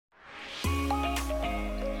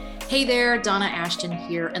Hey there, Donna Ashton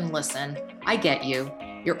here, and listen, I get you.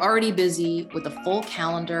 You're already busy with a full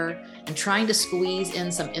calendar and trying to squeeze in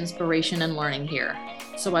some inspiration and learning here.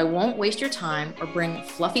 So I won't waste your time or bring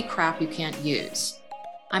fluffy crap you can't use.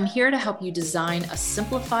 I'm here to help you design a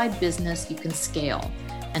simplified business you can scale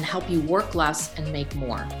and help you work less and make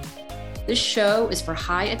more. This show is for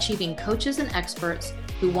high achieving coaches and experts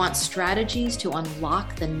who want strategies to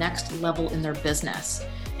unlock the next level in their business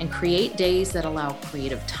and create days that allow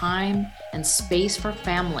creative time and space for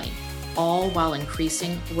family, all while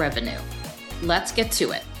increasing revenue. Let's get to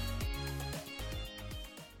it.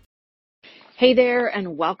 Hey there,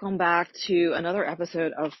 and welcome back to another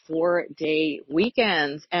episode of 4-Day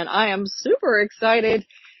Weekends. And I am super excited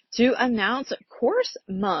to announce Course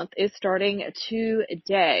Month is starting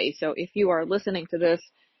today. So if you are listening to this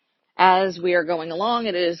as we are going along,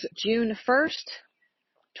 it is June 1st,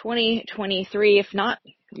 2023. If not,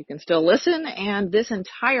 you can still listen. And this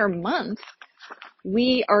entire month,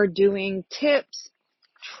 we are doing tips,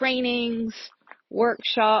 trainings,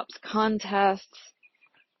 workshops, contests,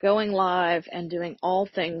 going live, and doing all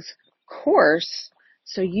things course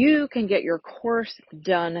so you can get your course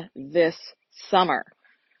done this summer.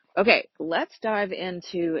 Okay, let's dive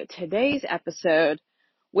into today's episode,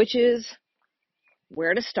 which is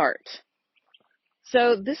where to start.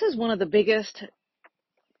 So this is one of the biggest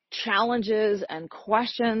challenges and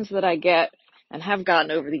questions that I get and have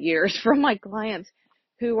gotten over the years from my clients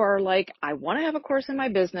who are like, I want to have a course in my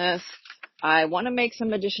business. I want to make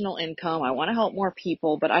some additional income. I want to help more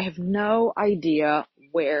people, but I have no idea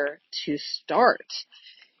where to start.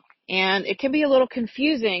 And it can be a little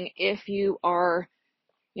confusing if you are,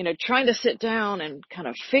 trying to sit down and kind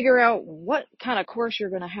of figure out what kind of course you're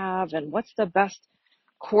going to have and what's the best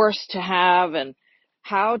course to have and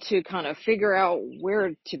how to kind of figure out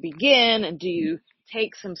where to begin. And do you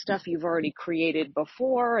take some stuff you've already created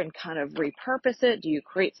before and kind of repurpose it? Do you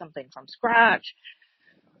create something from scratch?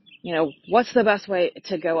 What's the best way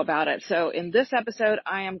to go about it? So in this episode,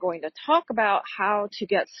 I am going to talk about how to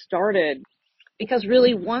get started, because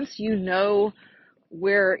really once you know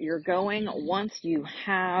where you're going, once you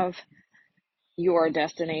have your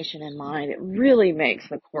destination in mind, it really makes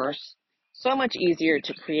the course so much easier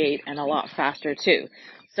to create and a lot faster too.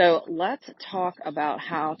 So let's talk about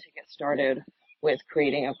how to get started with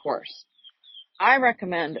creating a course. I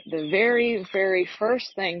recommend the very, very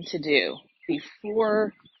first thing to do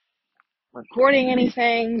before recording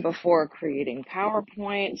anything, before creating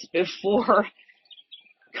PowerPoints, before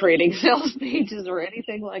creating sales pages or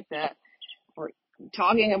anything like that, or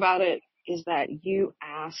talking about it, is that you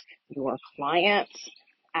ask your clients,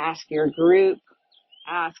 ask your group,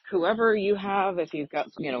 ask whoever you have. If you've got,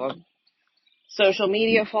 social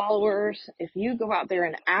media followers, if you go out there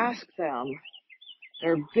and ask them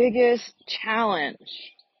their biggest challenge,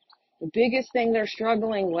 the biggest thing they're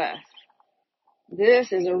struggling with,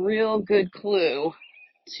 this is a real good clue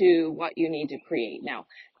to what you need to create. Now,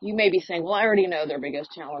 you may be saying, well, I already know their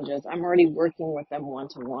biggest challenges. I'm already working with them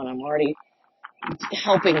one-to-one. I'm already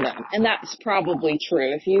helping them. And that's probably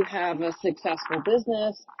true. If you have a successful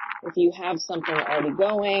business, if you have something already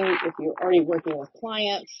going, if you're already working with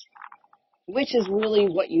clients, which is really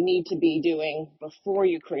what you need to be doing before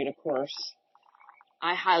you create a course,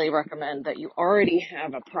 I highly recommend that you already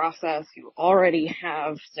have a process, you already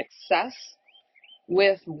have success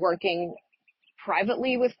with working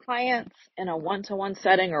privately with clients in a one-to-one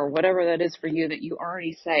setting or whatever that is for you, that you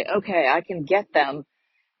already say, okay, I can get them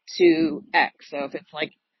to X. So if it's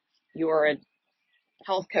like you're a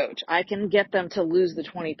health coach, I can get them to lose the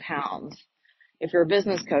 20 pounds. If you're a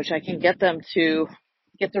business coach, I can get them to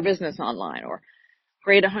get their business online or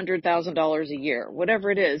create $100,000 a year. Whatever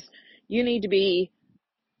it is, you need to be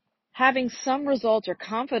having some results or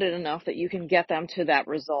confident enough that you can get them to that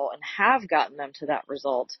result and have gotten them to that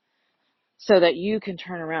result, so that you can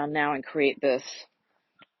turn around now and create this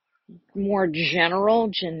more general,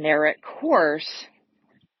 generic course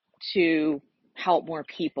to help more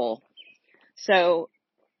people. So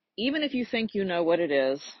even if you think you know what it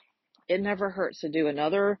is, it never hurts to do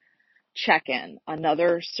another check-in,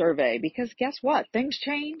 another survey, because guess what? Things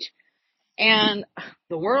change and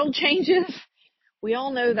the world changes. We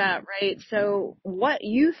all know that, right? So what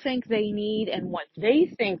you think they need and what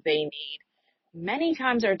they think they need many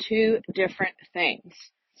times are two different things.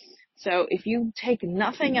 So if you take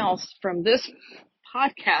nothing else from this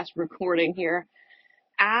podcast recording here,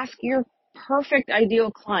 ask your perfect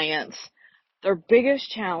ideal clients their biggest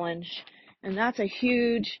challenge, and that's a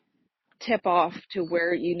huge tip off to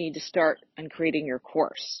where you need to start in creating your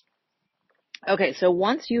course. Okay, so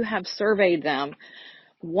once you have surveyed them,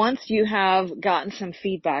 once you have gotten some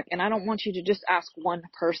feedback, and I don't want you to just ask one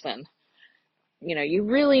person, you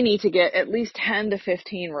really need to get at least 10 to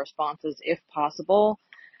 15 responses if possible,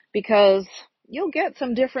 because you'll get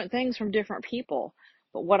some different things from different people.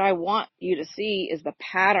 But what I want you to see is the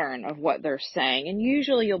pattern of what they're saying. And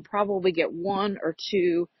usually you'll probably get one or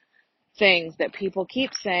two things that people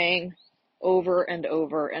keep saying over and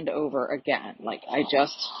over and over again. Like, I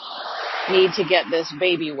just need to get this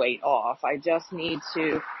baby weight off. I just need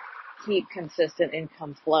to keep consistent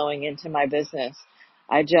income flowing into my business.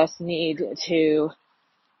 I just need to,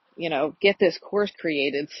 get this course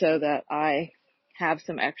created so that I have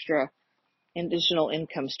some extra additional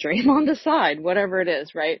income stream on the side, whatever it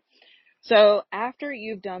is, right? So after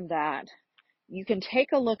you've done that, you can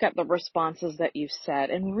take a look at the responses that you've said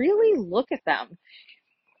and really look at them.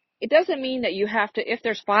 It doesn't mean that you have to, if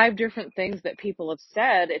there's 5 different things that people have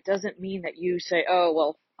said, it doesn't mean that you say, oh,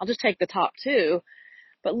 well, I'll just take the top 2.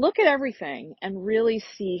 But look at everything and really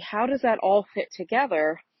see, how does that all fit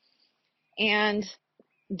together? And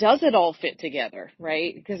does it all fit together,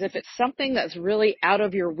 right? Because if it's something that's really out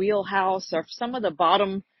of your wheelhouse, or some of the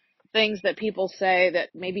bottom things that people say that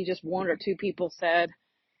maybe just 1 or 2 people said,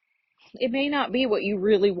 it may not be what you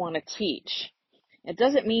really want to teach. It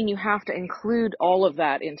doesn't mean you have to include all of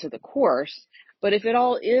that into the course, but if it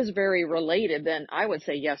all is very related, then I would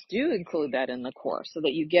say, yes, do include that in the course so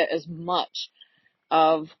that you get as much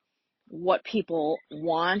of what people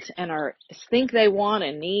want and think they want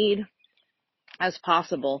and need as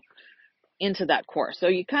possible into that course. So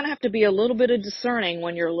you kind of have to be a little bit of discerning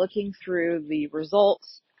when you're looking through the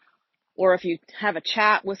results, or if you have a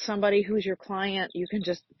chat with somebody who's your client,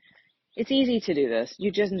 it's easy to do this.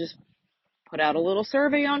 You just put out a little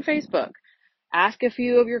survey on Facebook. Ask a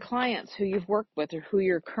few of your clients who you've worked with or who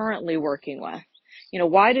you're currently working with.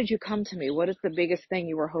 Why did you come to me? What is the biggest thing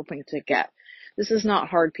you were hoping to get? This is not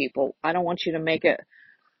hard, people. I don't want you to make it,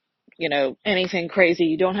 anything crazy.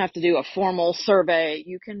 You don't have to do a formal survey.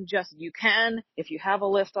 You can, if you have a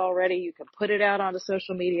list already, you can put it out onto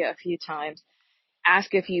social media a few times,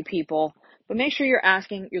 ask a few people, but make sure you're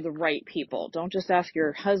the right people. Don't just ask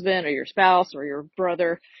your husband or your spouse or your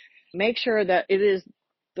brother. Make sure that it is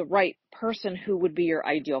the right person who would be your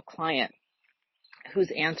ideal client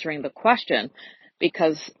who's answering the question.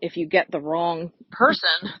 Because if you get the wrong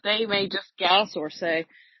person, they may just guess or say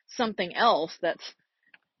something else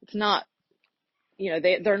it's not,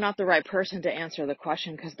 they're not the right person to answer the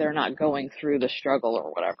question because they're not going through the struggle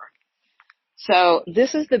or whatever. So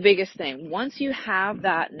this is the biggest thing. Once you have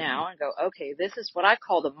that now and go, okay, this is what I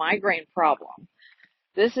call the migraine problem.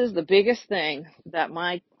 This is the biggest thing that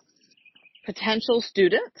my potential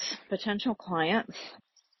students, potential clients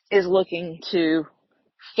is looking to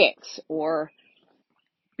fix or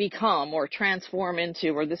become or transform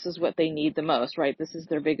into, or this is what they need the most, right? This is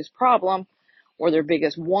their biggest problem or their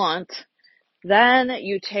biggest want. Then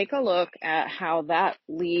you take a look at how that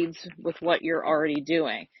leads with what you're already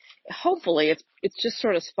doing. Hopefully it's just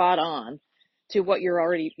sort of spot on to what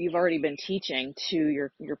you've already been teaching to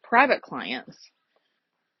your private clients.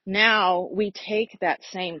 Now we take that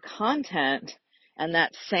same content and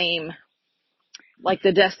that same, like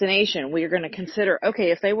the destination, we are going to consider, okay,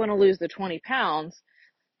 if they want to lose the 20 pounds,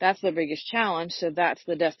 that's the biggest challenge. So that's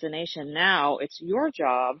the destination. Now it's your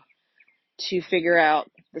job to figure out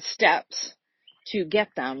the steps to get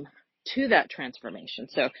them to that transformation.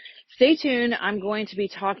 So stay tuned. I'm going to be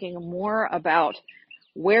talking more about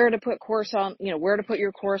where to put where to put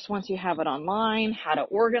your course once you have it online, how to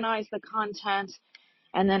organize the content,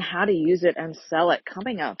 and then how to use it and sell it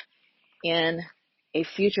coming up in a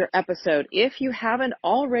future episode. If you haven't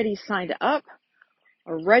already signed up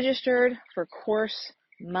or registered for course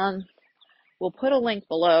month, we'll put a link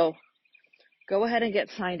below. Go ahead and get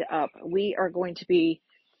signed up. We are going to be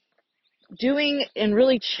doing and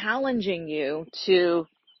really challenging you to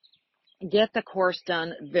get the course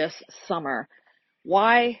done this summer.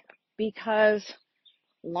 Why? Because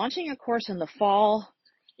launching a course in the fall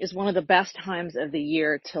is one of the best times of the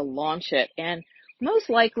year to launch it. And most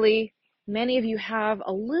likely, many of you have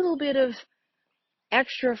a little bit of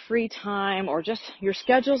extra free time, or just your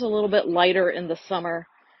schedule's a little bit lighter in the summer.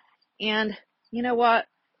 And you know what?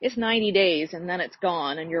 It's 90 days and then it's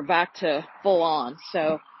gone and you're back to full on.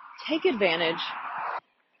 So take advantage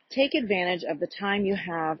of the time you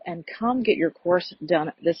have and come get your course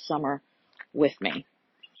done this summer with me.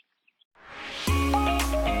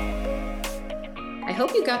 I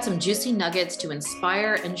hope you got some juicy nuggets to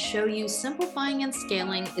inspire and show you simplifying and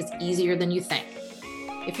scaling is easier than you think.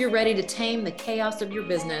 If you're ready to tame the chaos of your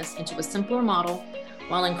business into a simpler model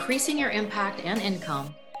while increasing your impact and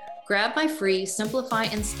income, Grab my free Simplify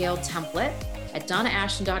and Scale template at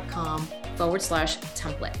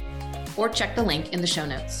donnaashton.com/template, or check the link in the show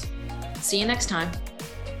notes. See you next time.